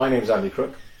My name is Andy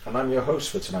Crook and I'm your host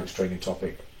for tonight's training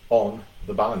topic on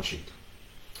the balance sheet.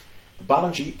 The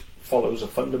balance sheet follows a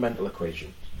fundamental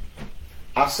equation.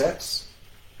 Assets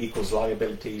equals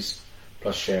liabilities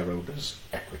plus shareholders'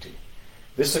 equity.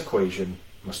 This equation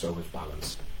must always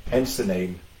balance, hence the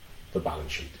name, the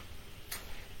balance sheet.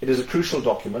 It is a crucial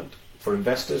document for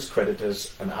investors,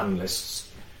 creditors and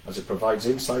analysts as it provides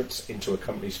insights into a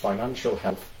company's financial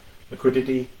health,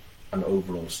 liquidity and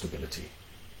overall stability.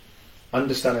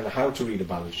 Understanding how to read a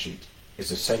balance sheet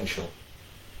is essential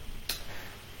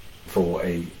for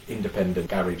an independent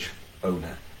garage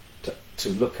owner to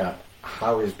look at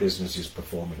how his business is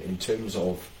performing in terms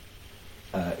of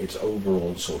its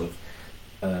overall sort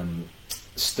of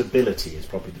stability is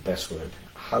probably the best word.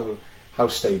 How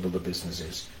stable the business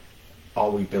is. Are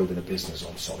we building a business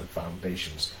on solid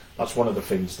foundations? That's one of the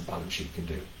things the balance sheet can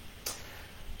do.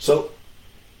 So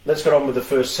let's get on with the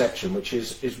first section, which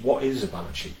is what is a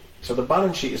balance sheet? So the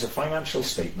balance sheet is a financial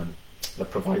statement that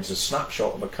provides a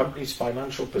snapshot of a company's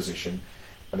financial position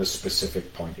at a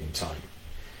specific point in time.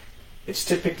 It's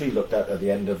typically looked at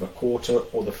the end of a quarter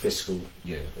or the fiscal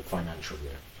year, the financial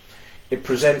year. It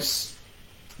presents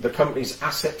the company's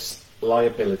assets,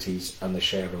 liabilities and the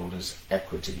shareholders'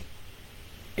 equity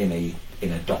in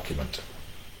a document.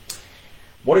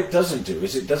 What it doesn't do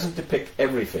is it doesn't depict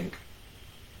everything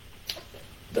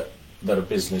that a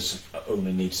business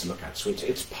owner needs to look at. So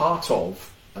it's part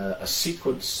of a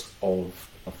sequence of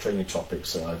training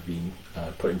topics that I've been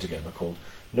putting together called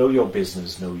Know Your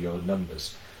Business, Know Your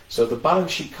Numbers. So the balance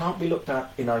sheet can't be looked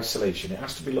at in isolation. It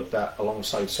has to be looked at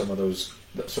alongside some of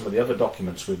the other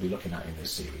documents we'll be looking at in this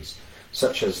series,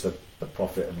 such as the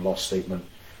profit and loss statement.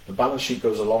 The balance sheet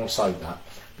goes alongside that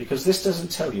because this doesn't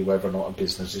tell you whether or not a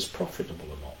business is profitable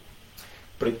or not.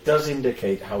 But it does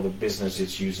indicate how the business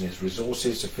is using its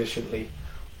resources efficiently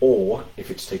or if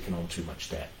it's taken on too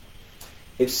much debt.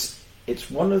 It's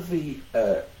one of the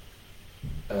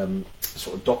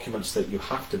sort of documents that you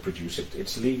have to produce.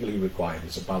 It's legally required.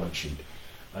 It's a balance sheet,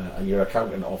 and your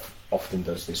accountant often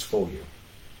does this for you.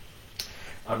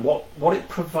 And what it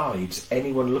provides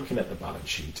anyone looking at the balance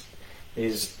sheet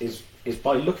is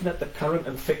by looking at the current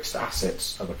and fixed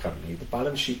assets of a company, the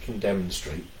balance sheet can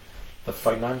demonstrate the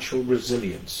financial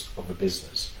resilience of a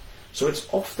business. So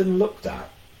it's often looked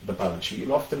at, the balance sheet,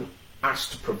 you're often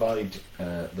asked to provide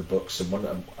the books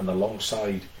and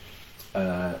alongside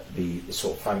the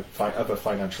sort of other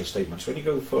financial statements. When you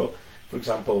go for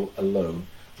example, a loan,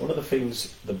 one of the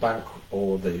things the bank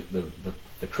or the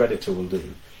creditor will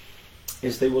do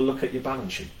is they will look at your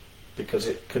balance sheet because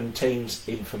it contains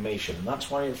information, and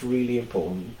that's why it's really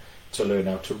important to learn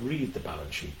how to read the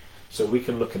balance sheet so we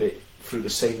can look at it through the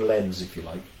same lens, if you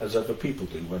like, as other people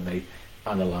do when they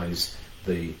analyse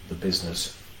the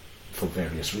business for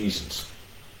various reasons.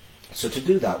 So to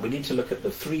do that, we need to look at the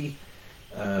three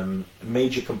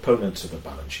major components of a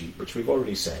balance sheet, which we've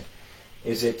already said,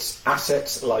 is its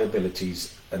assets,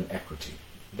 liabilities and equity.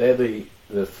 They're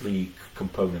the three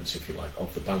components, if you like,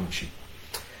 of the balance sheet.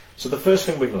 So the first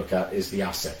thing we can look at is the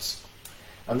assets.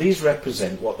 And these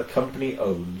represent what the company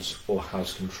owns or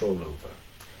has control over.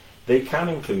 They can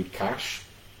include cash,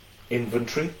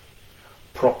 inventory,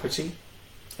 property,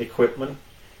 equipment,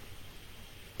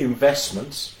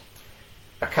 investments,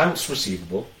 accounts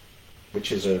receivable,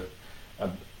 which is a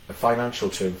financial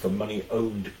term for money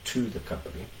owned to the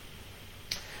company,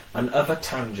 and other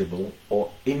tangible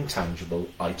or intangible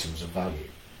items of value.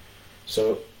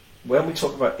 So when we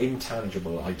talk about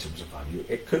intangible items of value,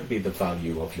 it could be the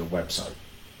value of your website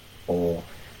or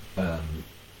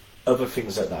other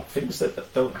things like that, things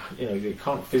that don't, you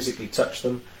can't physically touch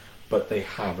them, but they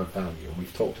have a value. And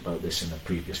we've talked about this in a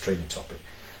previous training topic.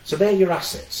 So they're your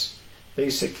assets,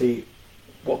 basically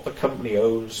what the company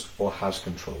owns or has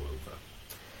control over.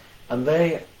 And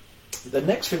the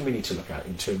next thing we need to look at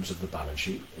in terms of the balance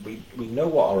sheet, we know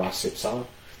what our assets are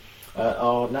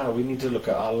now we need to look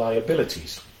at our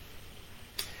liabilities.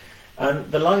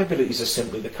 And the liabilities are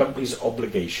simply the company's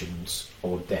obligations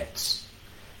or debts.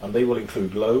 And they will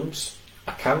include loans,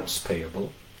 accounts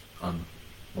payable, and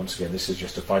once again this is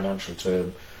just a financial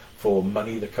term for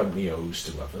money the company owes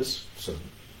to others, so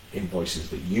invoices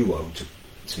that you owe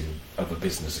to other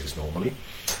businesses normally,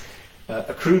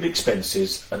 accrued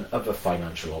expenses and other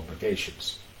financial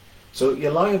obligations. So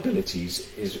your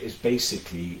liabilities is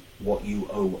basically what you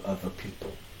owe other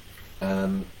people.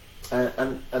 And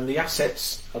the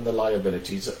assets and the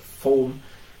liabilities form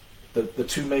the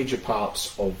two major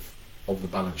parts of the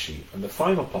balance sheet, and the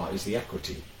final part is the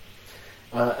equity.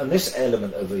 And this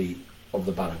element of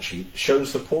the balance sheet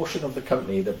shows the portion of the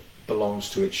company that belongs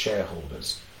to its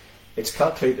shareholders. It's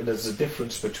calculated as the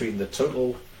difference between the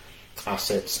total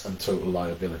assets and total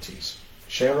liabilities.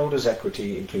 Shareholders'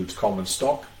 equity includes common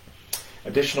stock,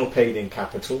 additional paid-in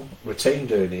capital,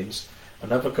 retained earnings,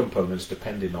 and other components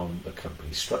depending on the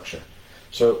company's structure.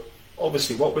 So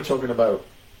obviously what we're talking about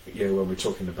here when we're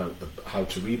talking about how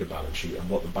to read a balance sheet and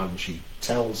what the balance sheet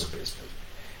tells a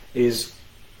business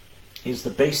is the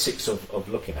basics of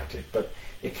looking at it, but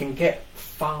it can get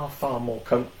far more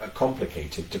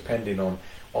complicated depending on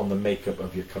the makeup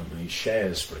of your company's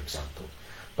shares, for example.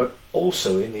 But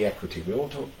also in the equity, we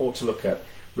ought to look at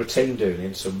retained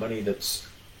earnings, so money that's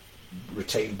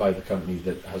retained by the company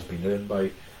that has been earned by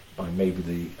maybe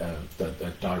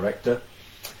the director,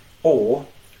 or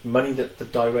money that the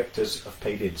directors have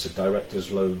paid in, so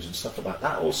directors' loans and stuff like that.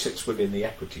 That all sits within the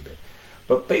equity bit.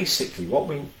 But basically,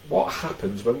 what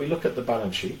happens when we look at the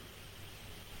balance sheet,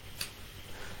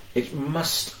 it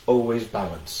must always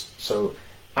balance. So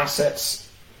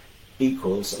assets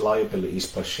equals liabilities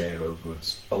plus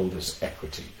shareholders'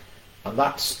 equity, and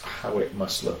that's how it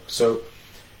must look. So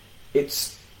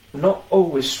it's not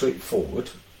always straightforward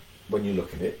when you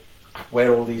look at it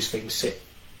where all these things sit.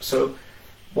 So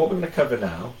what we're going to cover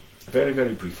now, very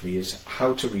briefly, is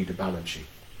how to read a balance sheet.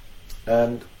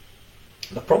 And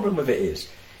the problem with it is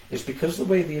because the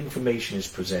way the information is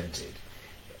presented,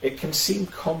 it can seem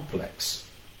complex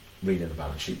reading a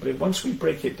balance sheet, but once we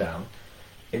break it down,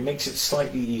 it makes it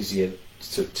slightly easier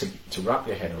to wrap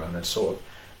your head around and sort of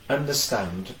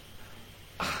understand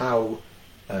how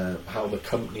the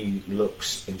company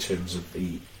looks in terms of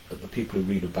the people who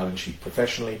read a balance sheet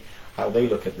professionally, how they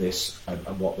look at this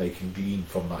and what they can glean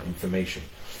from that information.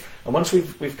 And once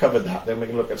we've covered that, then we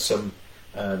can look at some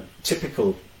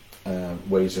typical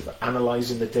ways of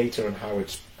analysing the data and how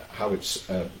it's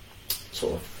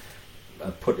sort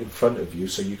of put in front of you,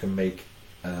 so you can make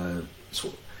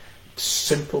sort of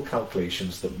simple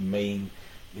calculations that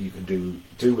you can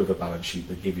do with a balance sheet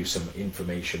that give you some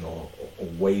information or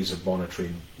ways of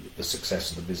monitoring the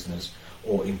success of the business,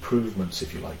 or improvements,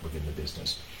 if you like, within the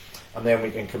business. And then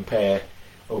we can compare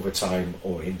over time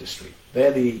or industry.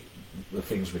 They're the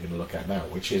things we're going to look at now,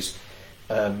 which is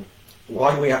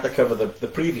why we have to cover the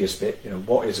previous bit.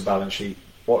 What is a balance sheet,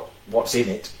 what's in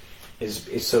it,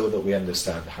 is so that we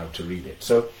understand how to read it.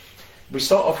 So we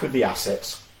start off with the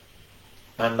assets,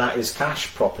 and that is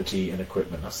cash, property and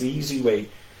equipment. That's the easy way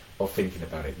of thinking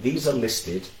about it. These are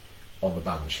listed on the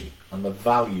balance sheet, and the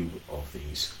value of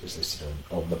these is listed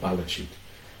on the balance sheet.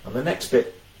 And the next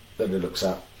bit that it looks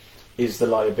at is the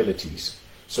liabilities.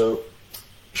 So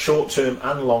short-term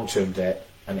and long-term debt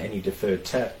and any deferred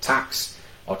tax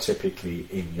are typically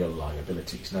in your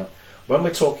liabilities. Now, when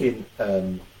we're talking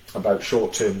about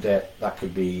short-term debt, that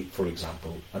could be, for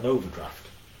example, an overdraft.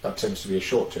 That tends to be a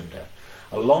short-term debt.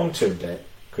 A long-term debt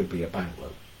could be a bank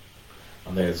loan.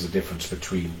 And there's a difference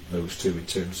between those two in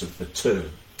terms of the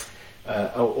term.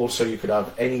 Also, you could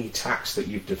have any tax that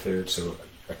you've deferred, so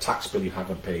a tax bill you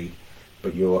haven't paid,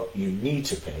 but you need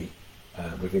to pay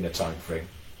within a time frame.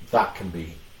 That can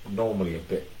be normally a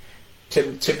bit.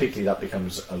 Typically, that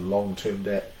becomes a long-term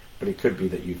debt, but it could be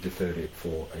that you've deferred it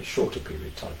for a shorter period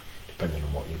of time, depending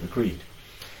on what you've agreed.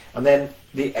 And then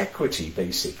the equity,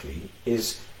 basically,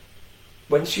 is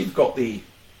once you've got the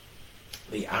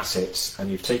assets and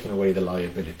you've taken away the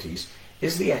liabilities,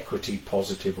 is the equity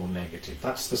positive or negative?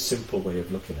 That's the simple way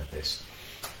of looking at this.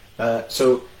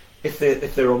 So if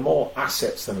there are more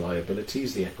assets than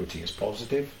liabilities, the equity is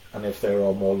positive, and if there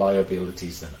are more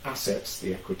liabilities than assets,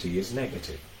 the equity is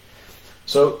negative.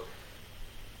 So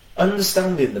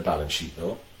understanding the balance sheet,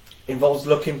 though, involves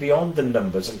looking beyond the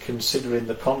numbers and considering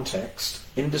the context,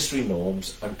 industry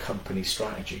norms and company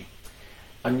strategy.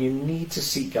 And you need to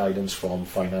seek guidance from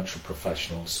financial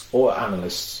professionals or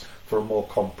analysts for a more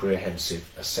comprehensive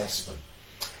assessment.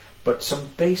 But some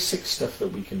basic stuff that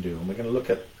we can do, and we're going to look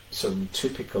at some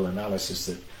typical analysis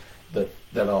that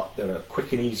are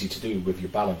quick and easy to do with your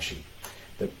balance sheet,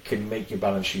 that can make your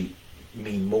balance sheet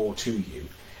mean more to you.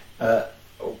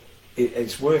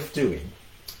 It's worth doing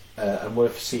and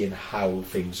worth seeing how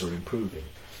things are improving.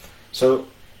 So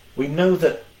we know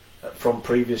that from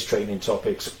previous training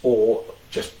topics or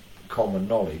just common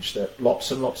knowledge that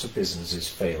lots and lots of businesses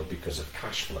fail because of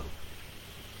cash flow.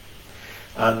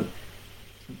 And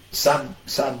sad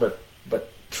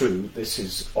but true, this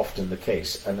is often the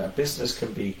case. And a business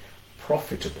can be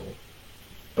profitable,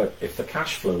 but if the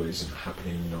cash flow isn't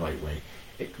happening in the right way,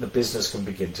 the business can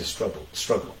begin to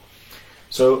struggle.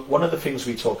 So one of the things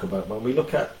we talk about when we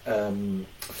look at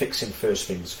fixing first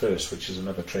things first, which is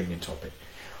another training topic,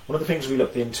 one of the things we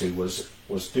looked into was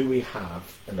do we have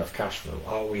enough cash flow?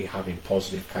 Are we having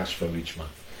positive cash flow each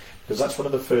month? Because that's one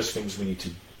of the first things we need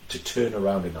to turn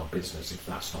around in our business if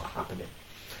that's not happening.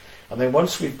 And then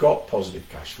once we've got positive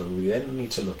cash flow, we then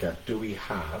need to look at, do we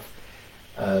have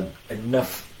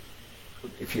enough,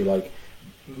 if you like,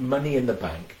 money in the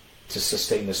bank to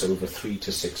sustain us over 3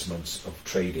 to 6 months of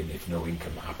trading if no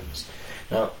income happens.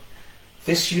 Now,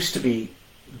 this used to be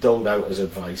doled out as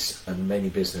advice, and many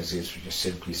businesses just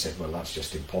simply said, well, that's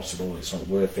just impossible, it's not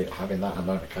worth it, having that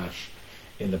amount of cash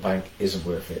in the bank isn't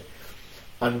worth it.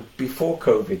 And before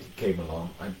COVID came along,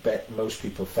 I bet most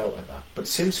people felt like that. But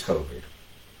since COVID,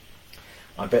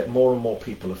 I bet more and more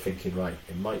people are thinking, right,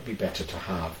 it might be better to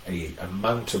have an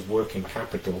amount of working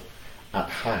capital at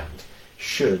hand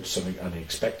should something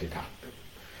unexpected happen.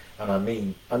 And I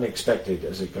mean unexpected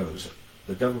as it goes.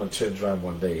 The government turns around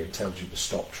one day and tells you to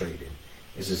stop trading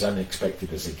is as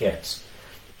unexpected as it gets.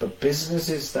 But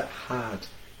businesses that had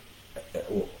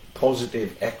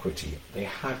positive equity, they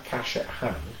had cash at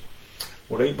hand,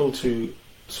 were able to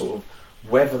sort of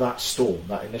weather that storm,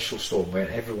 that initial storm where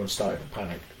everyone started to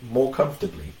panic, more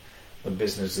comfortably than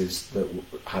businesses that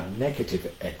had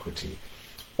negative equity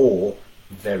or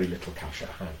very little cash at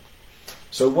hand.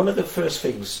 So one of the first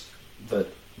things that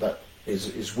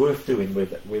is worth doing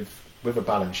with a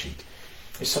balance sheet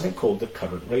is something called the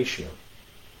current ratio.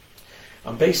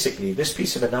 And basically, this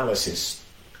piece of analysis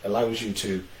allows you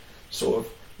to sort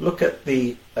of look at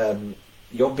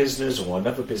your business or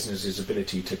another business's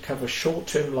ability to cover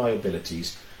short-term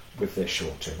liabilities with their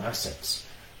short-term assets.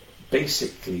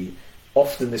 Basically,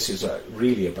 often this is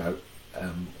really about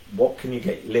what can you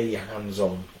lay your hands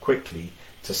on quickly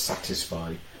to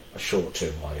satisfy a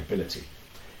short-term liability.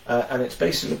 And it's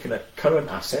basically looking at current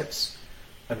assets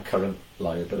and current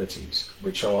liabilities,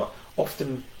 which are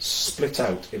often split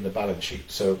out in the balance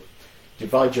sheet. So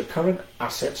divide your current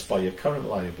assets by your current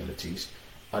liabilities,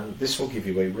 and this will give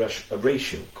you a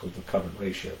ratio called the current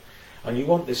ratio. And you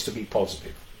want this to be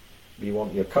positive. You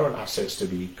want your current assets to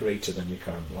be greater than your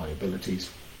current liabilities,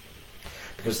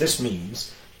 because this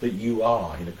means that you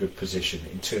are in a good position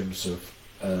in terms of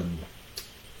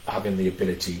having the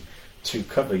ability to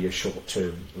cover your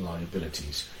short-term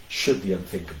liabilities should the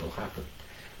unthinkable happen.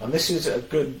 And this is a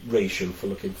good ratio for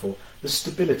looking for the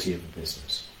stability of the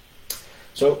business.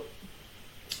 So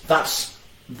that's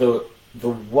the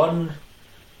one,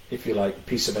 if you like,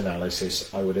 piece of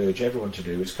analysis I would urge everyone to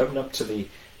do. It's coming up to the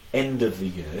end of the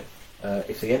year.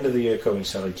 If the end of the year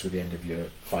coincides with the end of your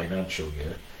financial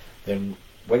year, then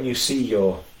when you see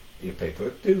your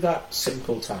paperwork, do that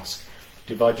simple task.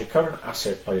 Divide your current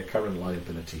asset by your current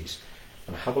liabilities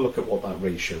and have a look at what that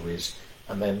ratio is,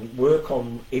 and then work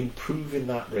on improving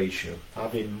that ratio,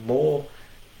 having more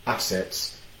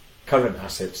assets, current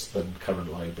assets, than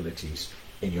current liabilities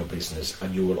in your business,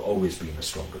 and you will always be in a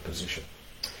stronger position.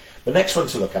 The next one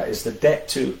to look at is the debt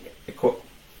to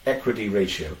equity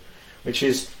ratio, which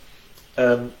is,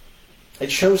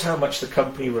 it shows how much the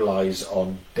company relies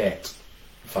on debt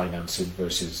financing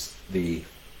versus the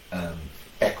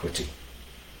equity.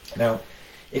 Now,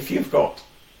 if you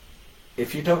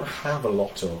don't have a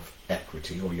lot of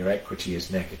equity, or your equity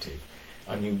is negative,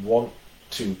 and you want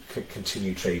to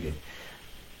continue trading,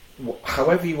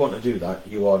 however you want to do that,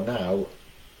 you are now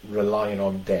relying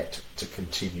on debt to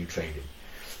continue trading.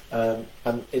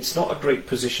 And it's not a great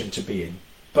position to be in,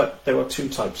 but there are two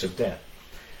types of debt.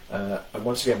 And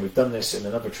once again, we've done this in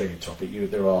another training topic.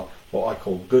 There are what I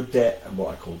call good debt and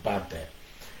what I call bad debt.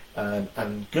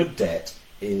 And good debt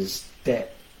is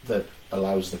debt that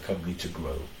allows the company to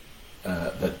grow,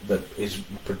 that is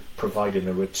providing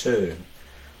a return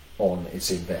on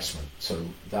its investment. So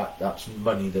that's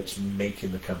money that's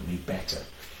making the company better.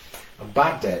 And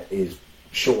bad debt is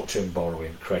short-term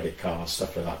borrowing, credit cards,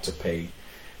 stuff like that, to pay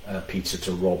pizza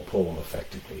to rob Paul,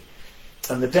 effectively.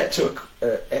 And the debt to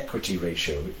equity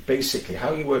ratio, basically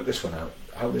how you work this one out,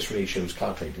 how this ratio is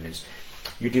calculated is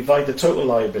you divide the total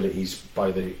liabilities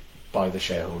by the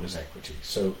shareholders' equity.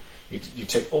 So you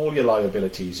take all your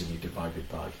liabilities and you divide it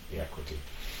by the equity.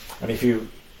 And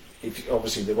if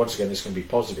obviously, once again, this can be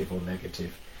positive or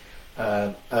negative,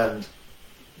 and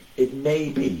it may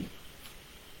be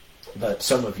that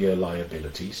some of your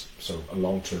liabilities, so a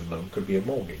long-term loan, could be a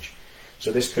mortgage.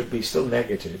 So this could be still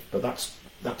negative, but that's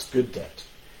good debt.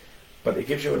 But it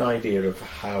gives you an idea of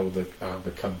how the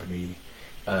company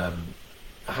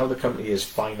is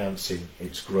financing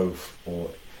its growth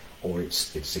or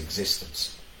its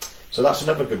existence. So that's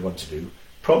another good one to do.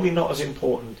 Probably not as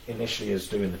important initially as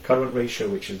doing the current ratio,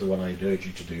 which is the one I'd urge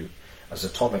you to do as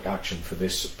atomic action for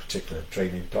this particular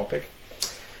training topic.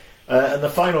 And the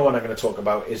final one I'm going to talk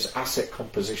about is asset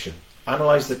composition.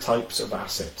 Analyse the types of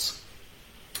assets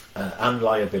and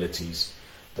liabilities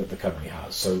that the company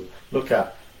has. So look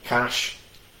at cash,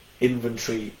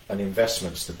 inventory, and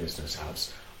investments the business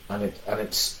has, and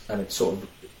it sort of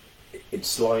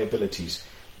its liabilities,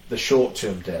 the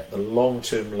short-term debt, the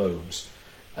long-term loans,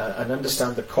 and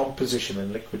understand the composition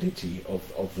and liquidity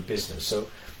of the business. So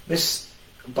this,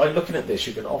 by looking at this,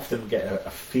 you can often get a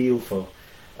feel for,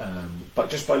 but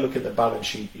just by looking at the balance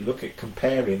sheet, you look at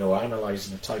comparing or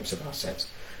analysing the types of assets,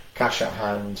 cash at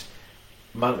hand,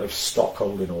 amount of stock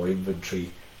holding or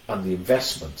inventory, and the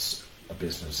investments a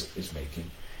business is making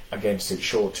against its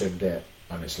short-term debt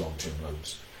and its long-term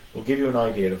loans. Will give you an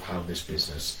idea of how this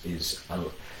business is,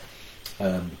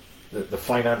 the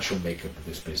financial makeup of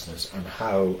this business, and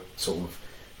how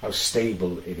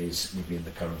stable it is within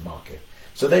the current market.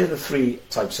 So they're the three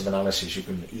types of analysis you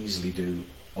can easily do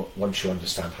once you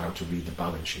understand how to read the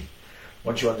balance sheet.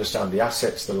 Once you understand the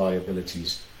assets, the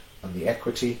liabilities, and the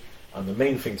equity, and the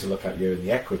main thing to look at here in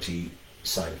the equity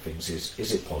side of things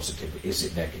is it positive, is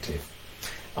it negative?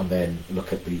 And then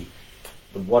look at the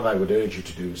one I would urge you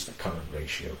to do is the current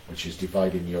ratio, which is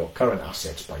dividing your current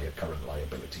assets by your current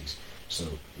liabilities. So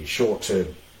your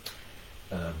short-term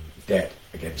debt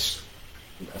against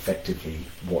effectively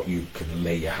what you can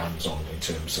lay your hands on in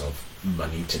terms of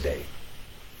money today.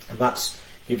 And that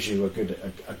gives you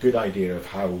a good idea of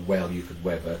how well you could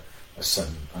weather a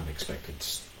sudden unexpected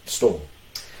storm,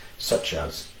 such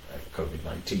as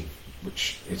COVID-19,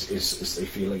 which is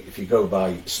if you go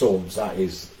by storms, that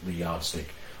is the yardstick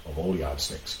of all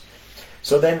yardsticks.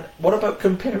 So then, what about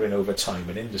comparing over time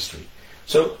and industry?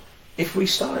 So if we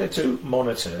started to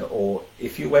monitor, or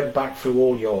if you went back through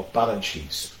all your balance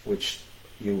sheets, which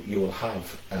you will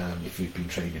have if you've been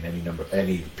trading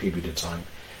any period of time,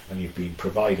 and you've been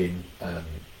providing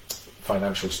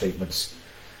financial statements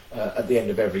at the end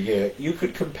of every year, you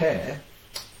could compare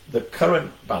the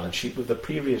current balance sheet with the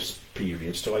previous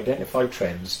periods to identify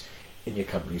trends in your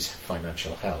company's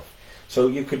financial health. So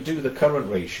you could do the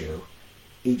current ratio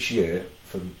each year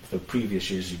for the previous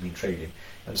years you've been trading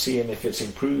and seeing if it's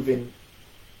improving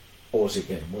or is it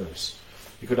getting worse.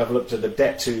 You could have a look at the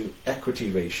debt to equity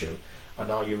ratio, and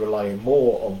are you relying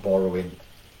more on borrowing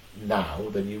now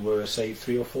than you were, say,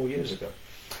 3 or 4 years ago?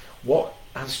 What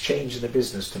has changed in the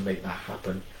business to make that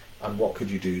happen, and what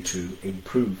could you do to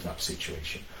improve that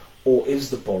situation? Or is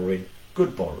the borrowing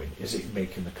good borrowing? Is it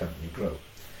making the company grow?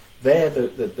 They're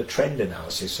the trend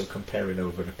analysis of comparing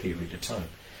over a period of time.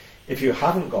 If you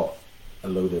haven't got a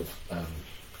load of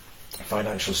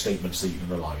financial statements that you can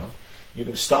rely on, you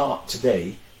can start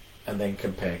today and then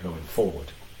compare going forward.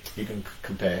 You can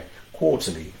compare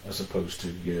quarterly as opposed to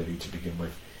yearly to begin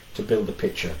with, to build a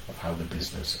picture of how the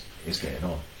business is getting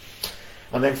on.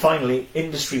 And then finally,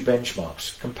 industry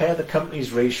benchmarks. Compare the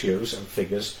company's ratios and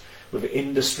figures with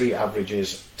industry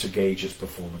averages to gauge its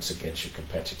performance against your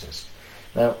competitors.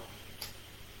 Now,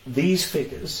 these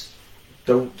figures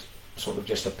don't sort of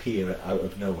just appear out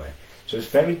of nowhere. So it's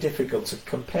very difficult to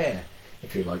compare,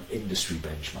 if you like, industry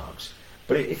benchmarks.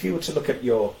 But if you were to look at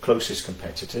your closest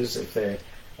competitors, if they're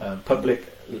public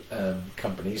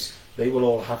companies, they will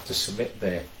all have to submit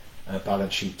their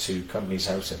balance sheet to Companies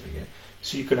House every year.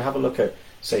 So you can have a look at,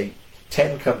 say,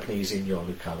 10 companies in your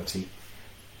locality,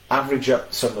 average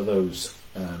up some of those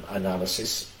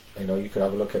analysis. You could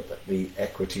have a look at the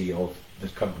equity of the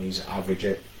companies, average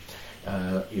it.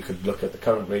 You could look at the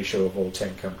current ratio of all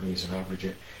 10 companies and average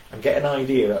it, and get an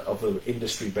idea of the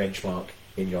industry benchmark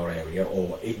in your area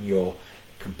or in your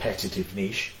competitive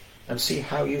niche, and see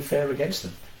how you fare against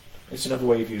them. It's another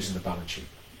way of using the balance sheet.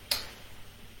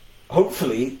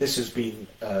 Hopefully this has been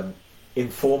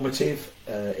informative.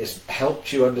 It's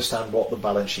helped you understand what the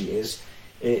balance sheet is.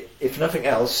 If nothing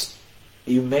else,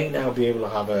 you may now be able to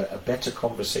have a better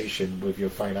conversation with your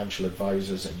financial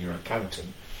advisors and your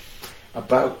accountant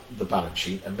about the balance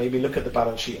sheet, and maybe look at the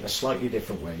balance sheet in a slightly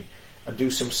different way and do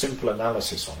some simple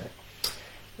analysis on it.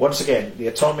 Once again, the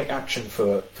atomic action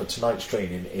for tonight's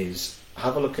training is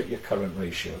have a look at your current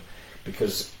ratio,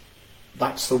 because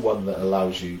that's the one that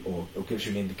allows you or gives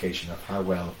you an indication of how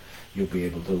well you'll be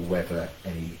able to weather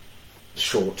any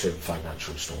short-term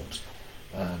financial storms.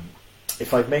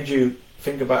 If I've made you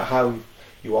think about how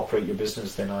you operate your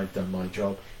business, then I've done my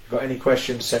job. If you've got any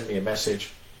questions, send me a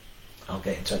message. I'll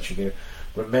get in touch with you.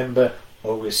 Remember,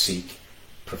 always seek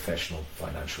professional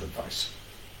financial advice.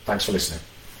 Thanks for listening.